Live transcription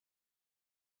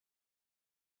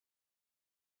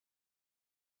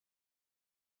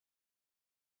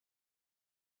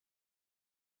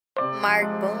Mark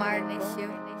this shit.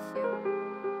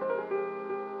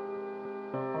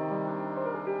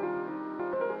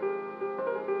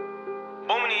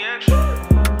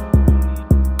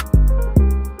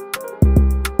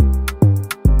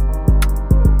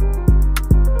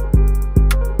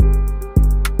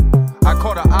 I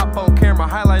caught an op on camera,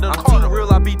 highlight of the too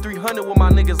real. I beat 300 with my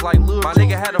niggas like Lil. My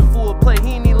nigga had a full plate,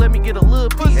 he ain't even let me get a little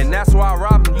piece. And that's why I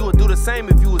robbed him, you would do the same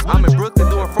if you was me. I'm in Brooklyn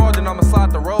doing fraud, then I'ma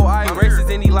slide the road. I ain't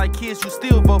racist and he like kids, you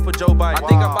still vote for Joe Biden. I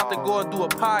think I'm about to go and do a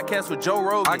podcast with Joe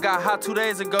Rogan. I got hot 2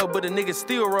 days ago, but the nigga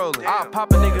still rolling. I'll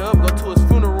pop a nigga up, go to his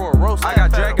funeral and roast. I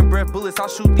got dragon breath bullets, I'll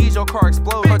shoot these, your car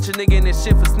explode. Punch a nigga in this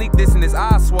shit for sneak this and his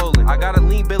eyes swollen. I got a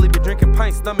lean belly, been drinking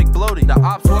pints, stomach bloated. The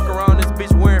ops walk around this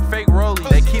bitch wearing fake rollies.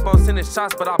 They keep on sending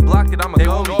shots, but I blocked it, I'm a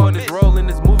goalie. On this role in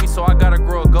this movie, so I gotta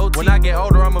grow a goatee. When I get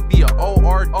older, I'ma be a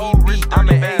ORDB. I'm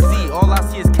an AZ, all I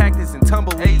see is cactus and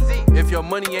tumbleweed. If your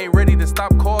money ain't ready, then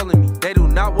stop calling me. They do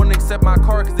not wanna accept my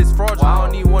car cause it's fraudulent. I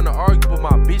don't even wanna argue, but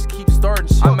my bitch keeps starting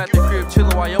shit. I'm at the crib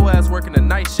chillin' while your ass working the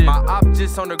night shift. My op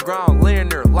just on the ground, laying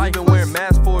there. Life been wearing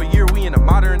masks for a year, we in a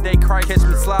modern day Christ. Catch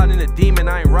me sliding a demon,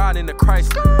 I ain't riding the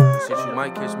Christ. Shit, you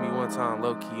might catch me one time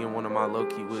low-key in one of my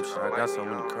low-key whips. I got so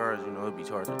many cars, you know, it'd be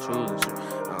hard to choose and shit.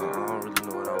 I don't really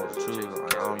know what I want to choose.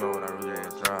 Like, I don't know what I really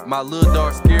want to drive. My little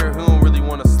dog scared, he don't really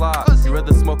want to slide. He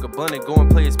rather smoke a blunt and go and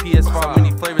play his PS5. So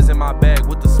many flavors in my bag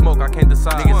with the smoke, I can't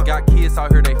decide. Niggas got kids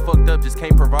out here, they fucked up, just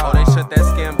can't provide. Oh, they shut that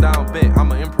scam down, bet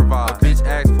I'ma improvise. A bitch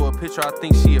asked for a picture, I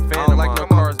think she a fan. I don't like no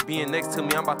cars being next to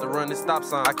me, I'm about to run this stop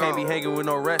sign. I can't be hanging with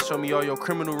no rats, show me all your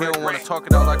criminal record. He don't wanna talk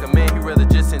it out like a man, he rather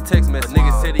just send text message.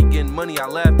 Nigga said he getting money, I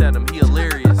laughed at him, he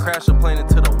hilarious. Crash a plane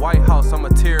into the White House, I'm a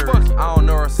terrorist. I don't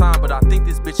know her sign, but I think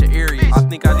this bitch a Aries. I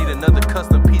think I need another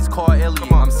custom piece called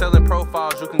Elliot. I'm selling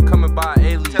profiles, you can come and buy an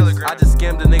alias. I just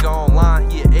scammed a nigga online,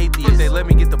 he an atheist. If they let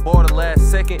me get the ball the last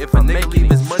second, if a nigga leave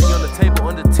his money on the table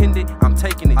unattended, I'm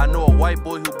taking it. I know a white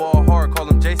boy who ball hard, call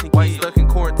him Jason Kidd. Stuck in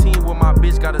quarantine with my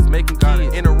bitch, got us making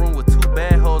kids. In a room with 2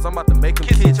 bad hoes, I'm about to make them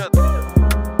kids.